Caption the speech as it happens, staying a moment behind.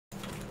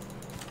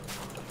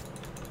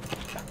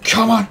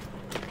come on.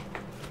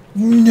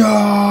 No.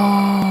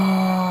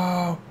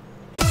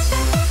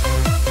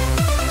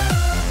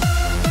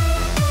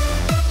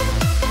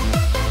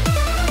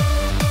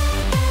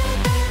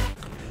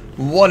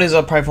 What is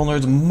up, Prideful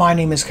Nerds? My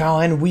name is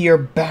Kyle, and we are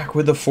back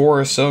with the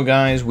forest. So,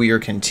 guys, we are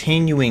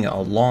continuing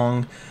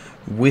along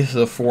with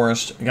the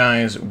forest.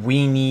 Guys,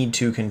 we need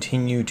to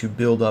continue to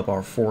build up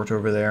our fort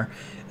over there,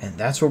 and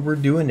that's what we're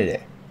doing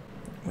today.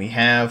 We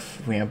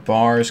have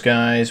bars,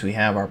 guys. We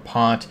have our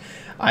pot.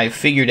 I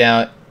figured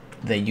out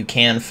that you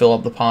can fill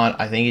up the pot.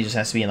 I think it just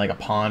has to be in like a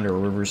pond or a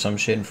river or some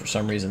shit, and for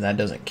some reason that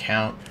doesn't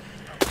count.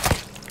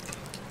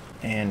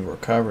 And we're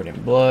covered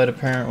in blood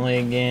apparently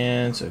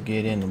again, so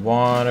get in the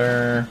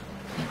water.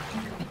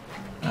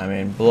 I'm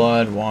in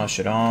blood, wash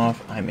it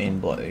off. I'm in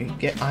blood.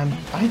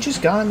 I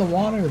just got in the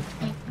water, you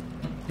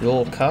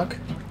little cuck.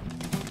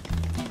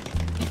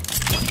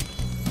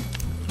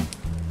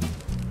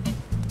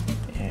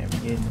 And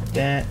we get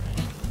that.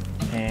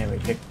 And we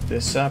pick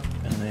this up,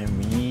 and then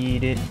we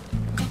eat it.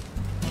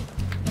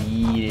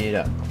 Eat it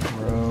up.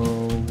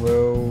 Row,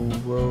 row,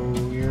 row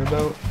your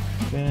boat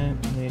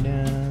gently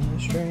down the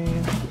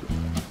stream.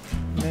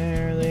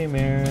 Merrily,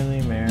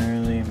 merrily,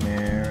 merrily,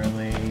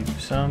 merrily,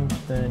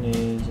 something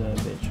is a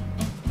bitch.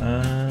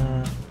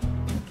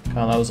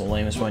 God, that was the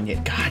lamest one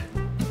yet. God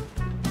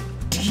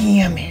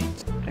damn it.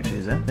 Actually,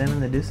 is that them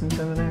in the distance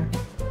over there?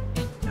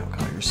 No,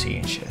 God, you're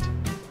seeing shit.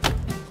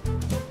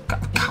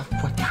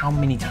 God, how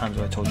many times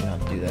have I told you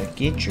not to do that?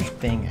 Get your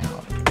thing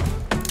out.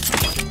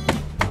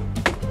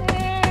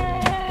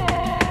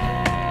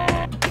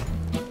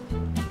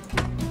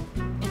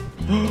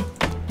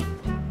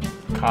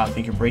 God, I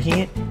think you're breaking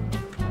it?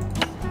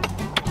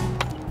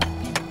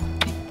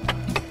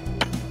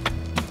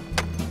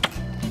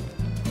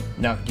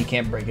 No, you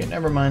can't break it.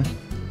 Never mind.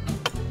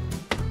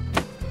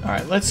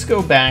 Alright, let's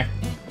go back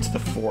to the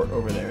fort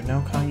over there.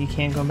 No, Kyle, you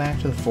can't go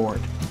back to the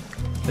fort.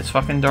 It's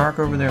fucking dark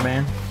over there,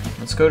 man.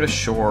 Let's go to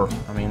shore.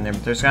 I mean,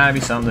 there's gotta be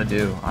something to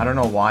do. I don't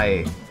know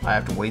why I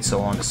have to wait so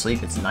long to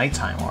sleep. It's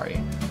nighttime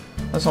already.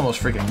 That's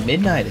almost freaking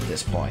midnight at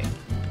this point.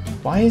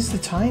 Why is the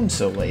time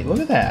so late? Look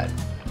at that.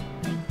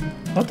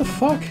 What the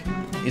fuck?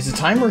 Is the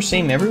timer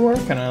same everywhere?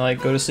 Can I,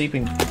 like, go to sleep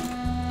and get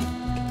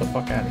the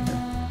fuck out of here?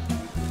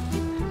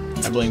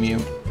 I blame you.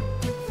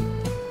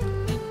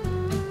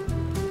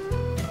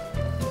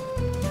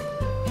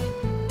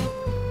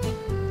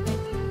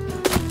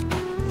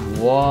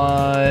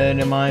 What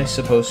am I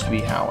supposed to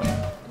be howling?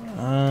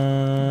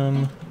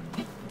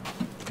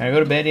 Can I go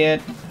to bed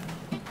yet?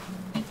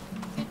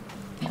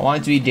 I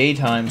want it to be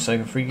daytime so I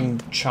can freaking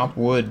chop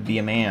wood, be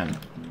a man.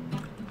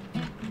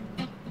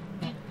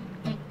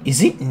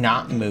 Is it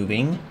not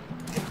moving?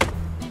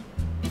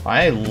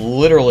 I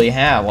literally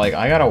have, like,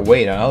 I gotta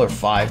wait another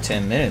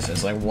 5-10 minutes.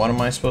 It's like, what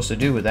am I supposed to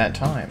do with that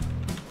time?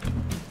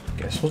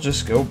 Guess we'll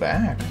just go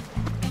back.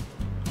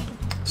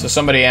 So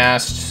somebody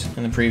asked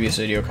in the previous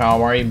video,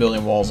 Kyle, why are you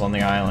building walls on the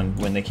island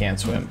when they can't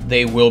swim?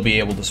 They will be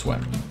able to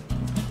swim.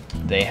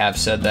 They have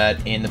said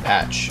that in the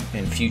patch,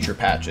 in future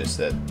patches,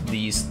 that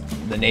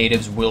the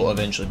natives will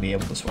eventually be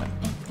able to swim.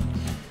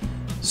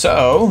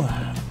 So,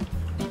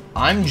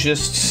 I'm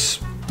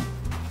just,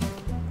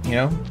 you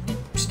know,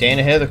 staying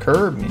ahead of the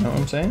curve, you know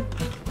what I'm saying?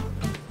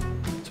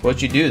 It's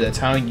what you do. That's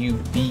how you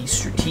be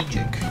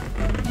strategic.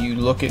 You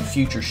look at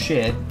future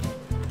shit,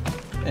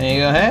 and you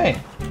go, hey,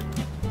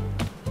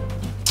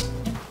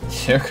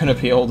 they're gonna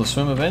be able to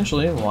swim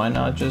eventually. Why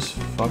not just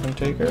fucking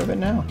take care of it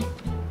now?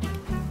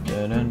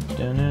 You're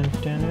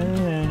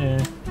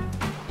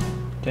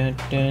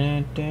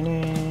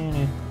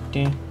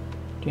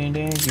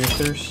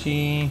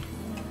thirsty.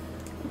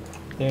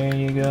 There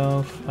you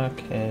go,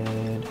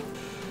 fuckhead.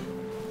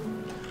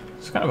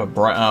 It's kind of a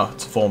bright. Oh,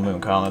 it's a full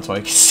moon, Kyle. That's why I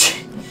can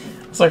see.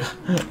 It's like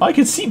I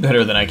can see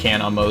better than I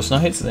can on most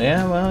nights.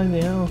 Yeah, well,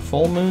 you know,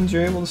 full moons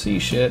you're able to see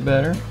shit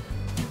better.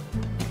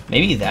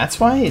 Maybe that's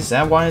why? Is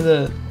that why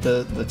the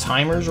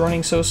timer's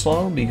running so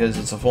slow? Because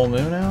it's a full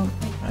moon out?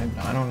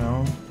 I don't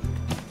know.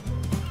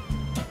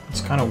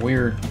 It's kind of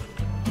weird.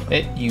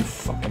 You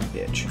fucking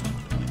bitch.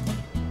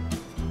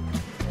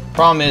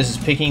 Problem is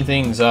picking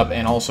things up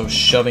and also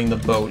shoving the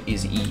boat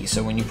is E.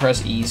 So when you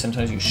press E,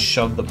 sometimes you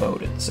shove the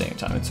boat at the same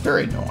time. It's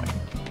very annoying.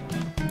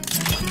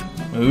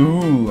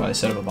 Ooh, I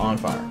set up a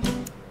bonfire.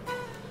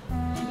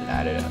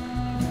 Light it up.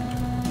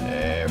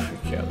 There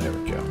we go, there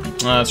we go.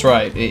 That's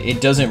right, it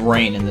doesn't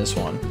rain in this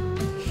one.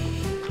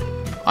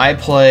 I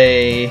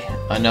play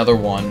another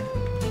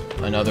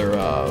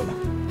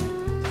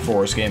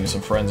forest game with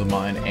some friends of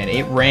mine, and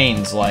it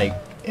rains like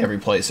every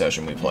play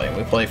session we play.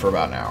 We play for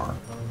about an hour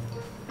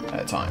at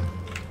a time.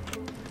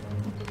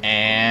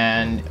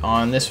 And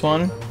on this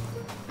one,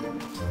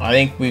 I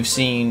think we've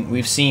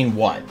seen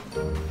what?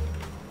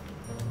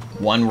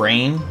 One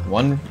rain?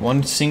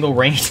 One single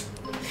rain?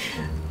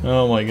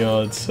 Oh my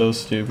god, it's so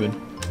stupid.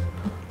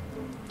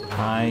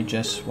 I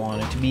just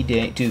want it to be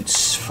day. Dude,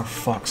 for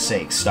fuck's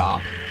sake,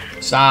 stop.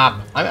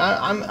 Stop.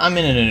 I'm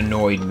in an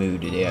annoyed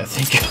mood today, I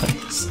think,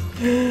 guys.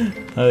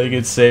 I think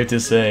it's safe to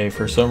say,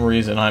 for some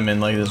reason, I'm in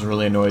like this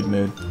really annoyed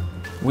mood.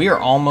 We are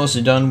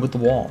almost done with the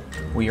wall.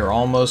 We are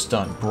almost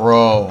done.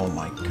 Bro, oh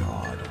my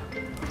god.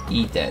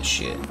 Eat that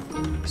shit.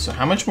 So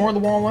how much more of the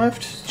wall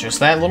left? Just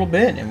that little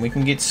bit, and we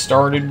can get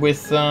started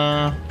with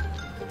that,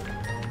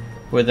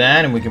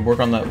 and we can work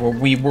on the... Well,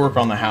 we work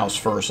on the house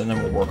first, and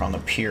then we'll work on the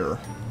pier.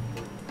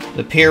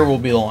 The pier will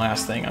be the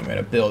last thing I'm going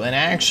to build. And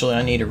actually,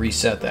 I need to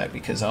reset that,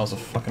 because I was a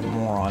fucking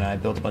moron. I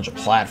built a bunch of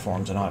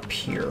platforms and not a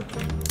pier.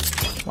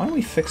 Why don't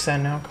we fix that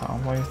now, Kyle?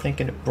 Why are you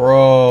thinking... Bro!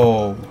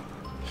 Oh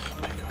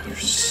my god, you're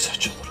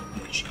such a little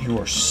bitch. You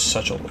are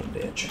such a little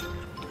bitch.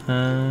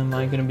 Am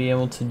I going to be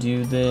able to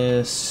do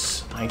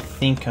this? I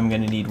think I'm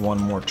going to need one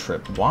more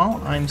trip.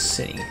 While I'm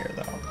sitting here,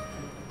 though,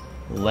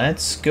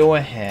 let's go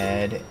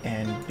ahead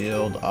and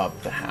build up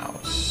the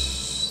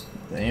house.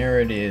 There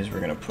it is.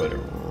 We're going to put it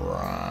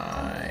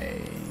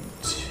right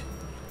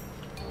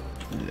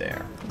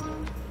there.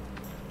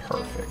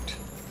 Perfect.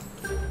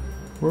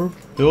 We're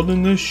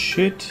building this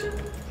shit.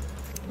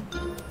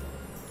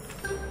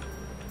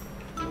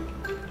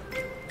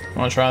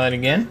 Want to try that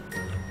again?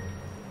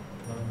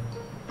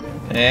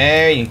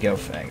 There you go,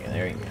 faggot.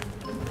 There you go.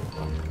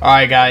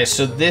 Alright, guys,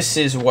 so this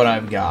is what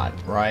I've got,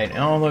 right?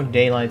 Oh, look,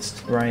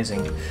 daylight's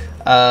rising.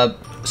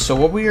 So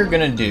what we are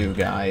going to do,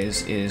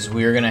 guys, is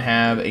we are going to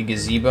have a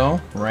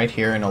gazebo right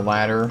here, and a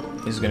ladder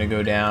is going to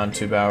go down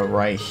to about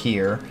right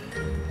here.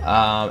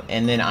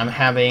 And then I'm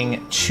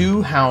having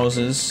 2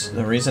 houses.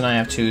 The reason I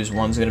have 2 is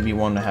one's going to be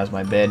one that has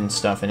my bed and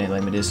stuff in it,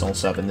 like medicinal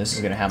stuff, and this is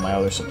going to have my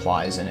other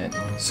supplies in it.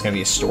 It's going to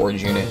be a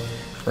storage unit.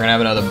 We're going to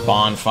have another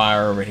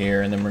bonfire over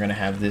here, and then we're going to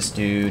have this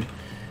dude.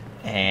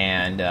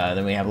 And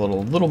then we have a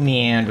little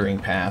meandering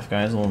path,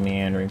 guys, a little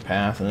meandering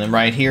path. And then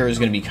right here is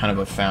going to be kind of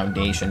a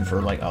foundation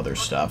for, like, other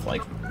stuff,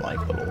 like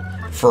little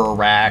fur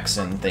racks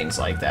and things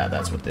like that.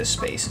 That's what this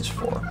space is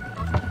for.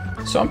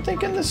 So I'm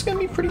thinking this is going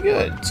to be pretty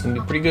good. It's going to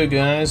be pretty good,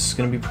 guys. It's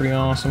going to be pretty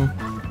awesome.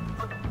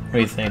 What do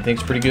you think? Think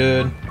it's pretty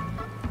good?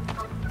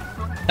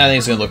 I think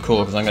it's going to look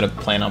cool because I'm going to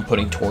plan on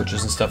putting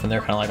torches and stuff in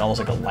there, kind of like almost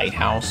like a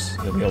lighthouse.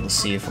 You'll be able to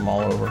see it from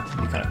all over.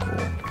 It'll be kind of cool.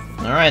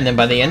 Alright, and then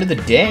by the end of the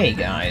day,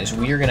 guys,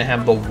 we are going to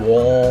have the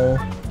wall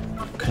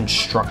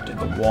constructed.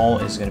 The wall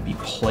is going to be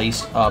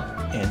placed up,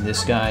 and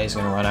this guy is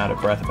going to run out of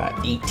breath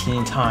about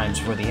 18 times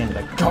before the end of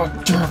the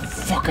goddamn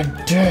fucking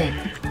day.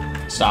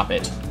 Stop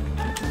it.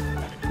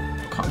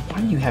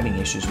 Why are you having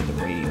issues with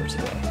the radio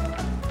today?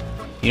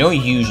 You don't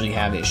usually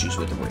have issues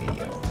with the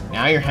radio.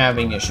 Now you're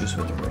having issues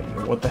with the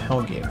radio. What the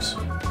hell gives?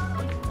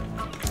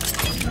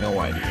 No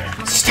idea.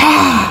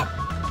 Stop!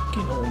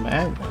 Getting a little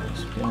mad,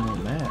 guys. Getting a little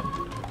mad.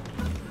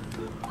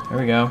 There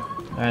we go.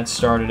 That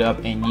started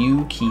up, and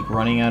you keep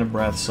running out of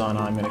breath, son.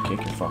 I'm gonna kick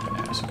your fucking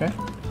ass, okay?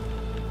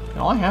 And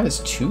all I have is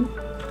 2?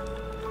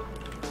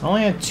 I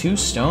only had 2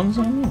 stones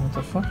on me? What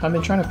the fuck? I've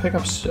been trying to pick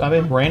up... I've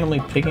been randomly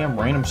picking up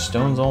random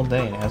stones all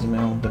day, and it hasn't been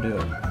able to do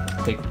it.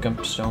 Pick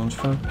up stones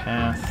for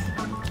path.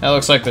 That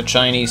looks like the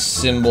Chinese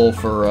symbol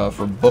for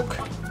book.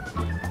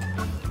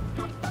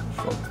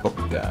 For book,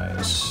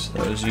 guys.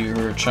 Those of you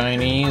who are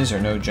Chinese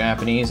or know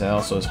Japanese, that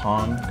also is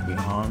Han. It could be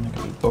Han. It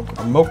could be book.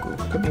 Or Moku.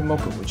 It could be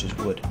Moku, which is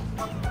wood.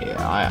 Yeah,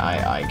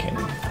 I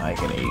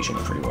can Asian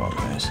pretty well,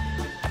 guys.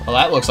 Well,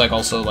 that looks like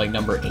also like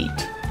number 8. Look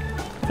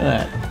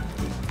at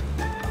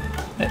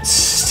that.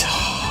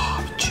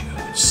 Stop,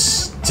 dude.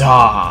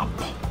 Stop.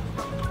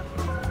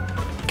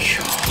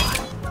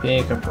 God.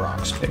 Pick up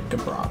rocks, pick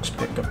up rocks,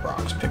 pick up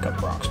rocks, pick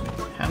up rocks.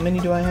 How many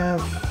do I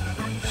have?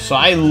 So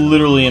I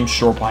literally am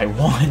short by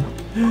 1.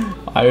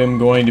 I am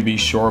going to be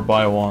short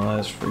by 1.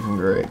 That's freaking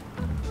great.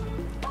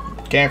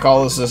 Can't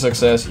call this a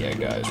success yet,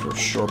 guys. We're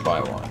short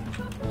by 1.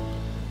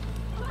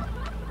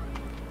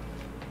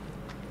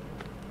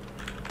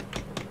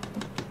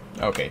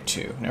 Okay,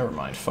 2. Never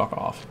mind. Fuck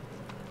off.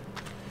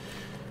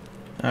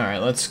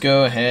 Alright, let's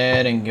go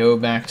ahead and go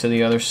back to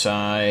the other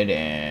side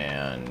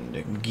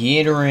and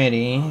get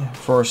ready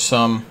for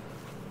some...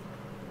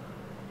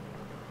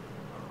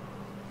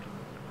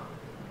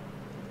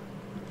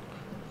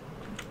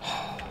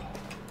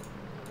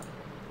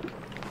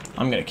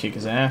 I'm gonna kick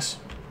his ass.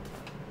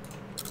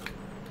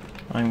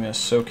 I'm gonna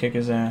so kick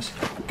his ass.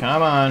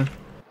 Come on.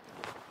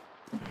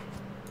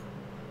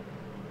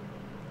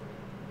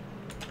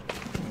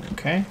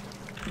 Okay.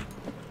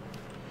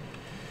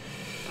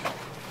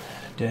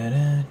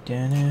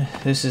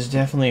 This is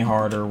definitely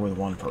harder with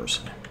 1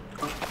 person.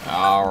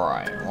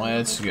 Alright,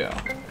 let's go.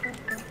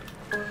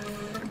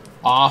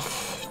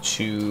 Off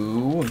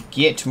to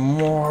get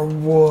more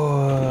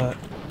wood.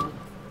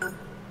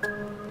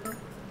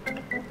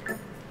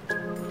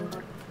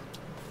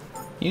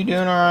 You doing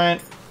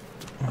alright?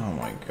 Oh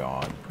my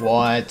god.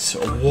 What?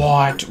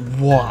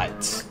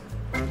 What?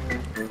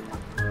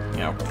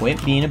 Now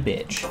quit being a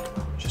bitch.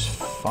 Just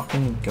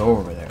fucking go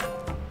over there.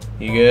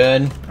 You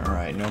good?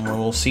 Alright, no more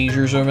little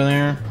seizures over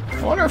there.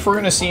 I wonder if we're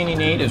gonna see any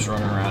natives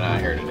running around out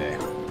here today.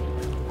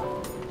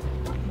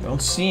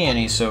 Don't see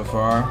any so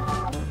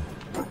far.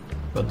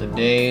 But the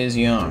day is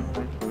young.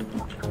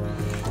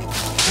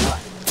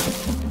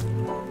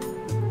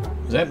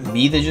 Was that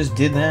me that just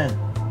did that?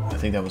 I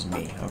think that was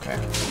me. Okay.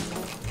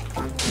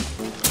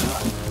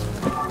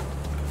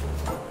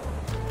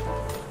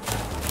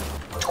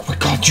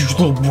 You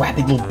little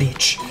rabbit little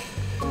bitch.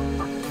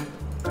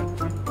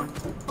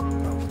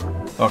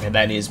 Okay,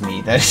 that is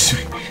me. That is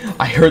me.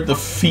 I heard the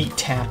feet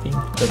tapping.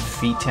 The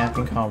feet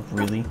tapping. Oh,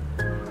 really?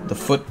 The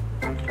foot.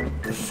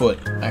 The foot.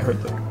 I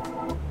heard the...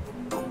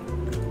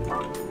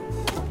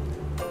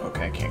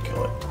 Okay, I can't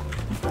kill it.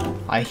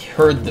 I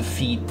heard the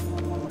feet.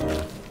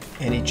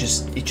 And it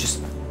just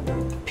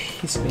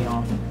pissed me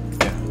off.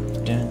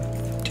 Dun, dun,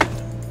 dun,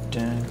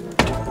 dun,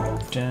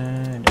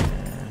 dun, dun,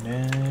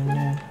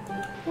 dun.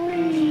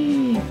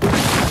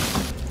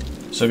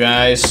 So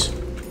guys,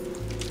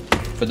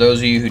 for those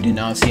of you who did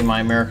not see my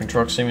American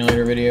Truck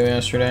Simulator video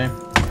yesterday,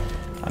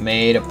 I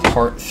made a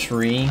part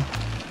 3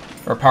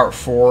 or part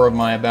 4 of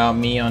my About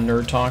Me on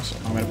Nerd Talks.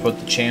 I'm going to put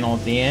the channel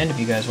at the end if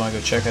you guys want to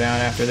go check it out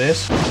after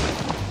this.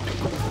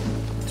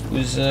 It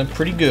was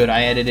pretty good.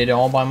 I edited it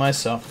all by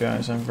myself,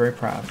 guys. I'm very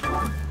proud.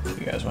 If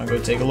you guys want to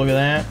go take a look at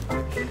that,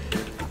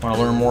 want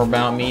to learn more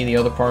about me, the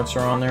other parts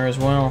are on there as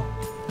well.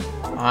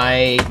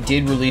 I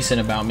did release an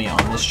About Me on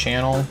this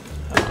channel.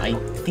 I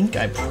think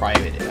I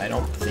privated it. I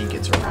don't think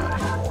it's around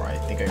anymore. I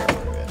think I got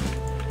rid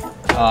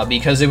of it.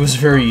 Because it was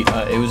very,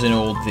 it was an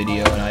old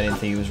video, and I didn't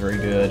think it was very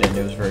good, and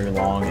it was very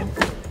long, and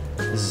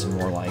this is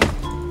more like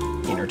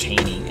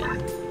entertaining,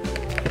 and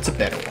it's a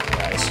better one,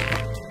 guys.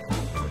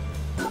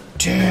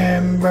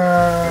 Timber!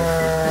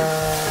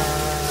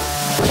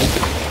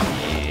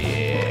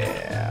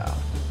 Yeah.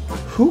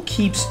 Who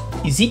keeps...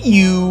 Is it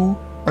you?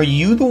 Are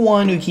you the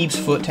one who keeps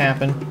foot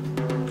tapping?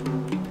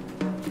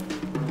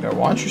 Better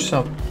watch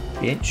yourself,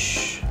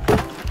 bitch.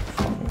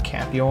 Fucking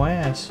cap your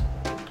ass.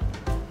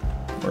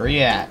 Where are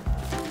you at?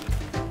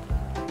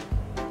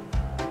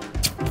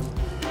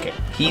 Okay,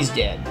 he's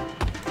dead.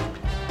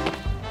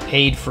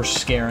 Paid for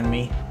scaring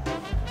me.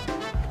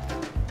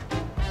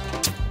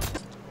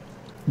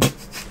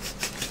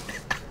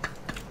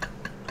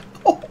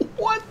 Oh,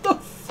 what the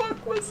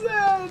fuck was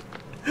that?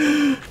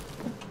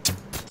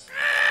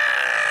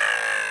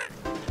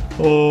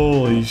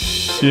 Holy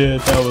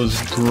shit, that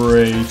was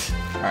great.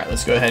 Alright,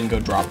 let's go ahead and go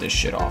drop this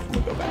shit off and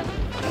we'll go back.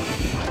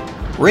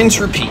 Rinse,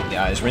 repeat,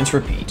 guys. Rinse,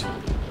 repeat.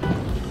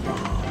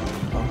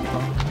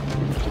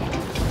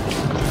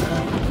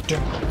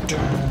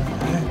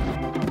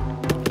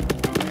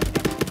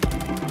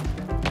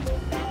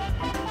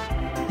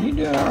 You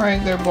doing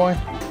alright there, boy?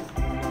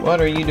 What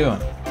are you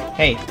doing?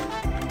 Hey,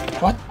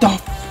 what the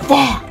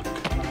fuck?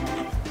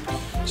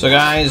 So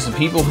guys, the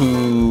people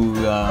who,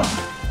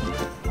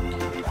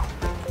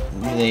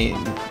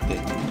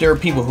 there are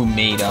people who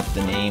made up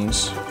the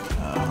names.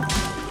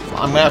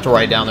 I'm gonna have to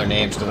write down their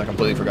names because I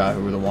completely forgot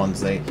who were the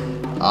ones I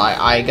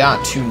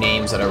got 2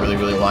 names that I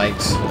really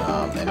liked,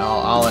 and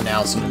I'll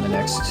announce them in the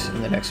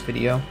next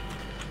video.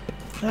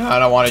 I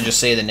don't want to just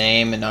say the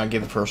name and not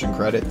give the person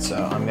credit, so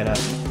I'm gonna.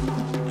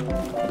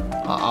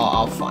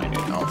 I'll find it.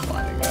 I'll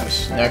find it,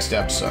 guys. Next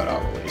episode,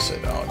 I'll release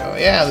it. I'll go,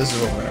 yeah, this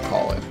is what we're gonna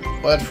call it.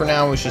 But for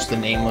now, it's just a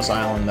nameless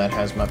island that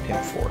has my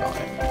pimp fort on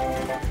it.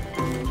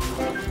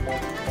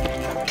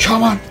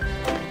 Come on!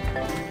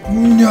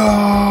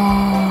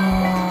 No!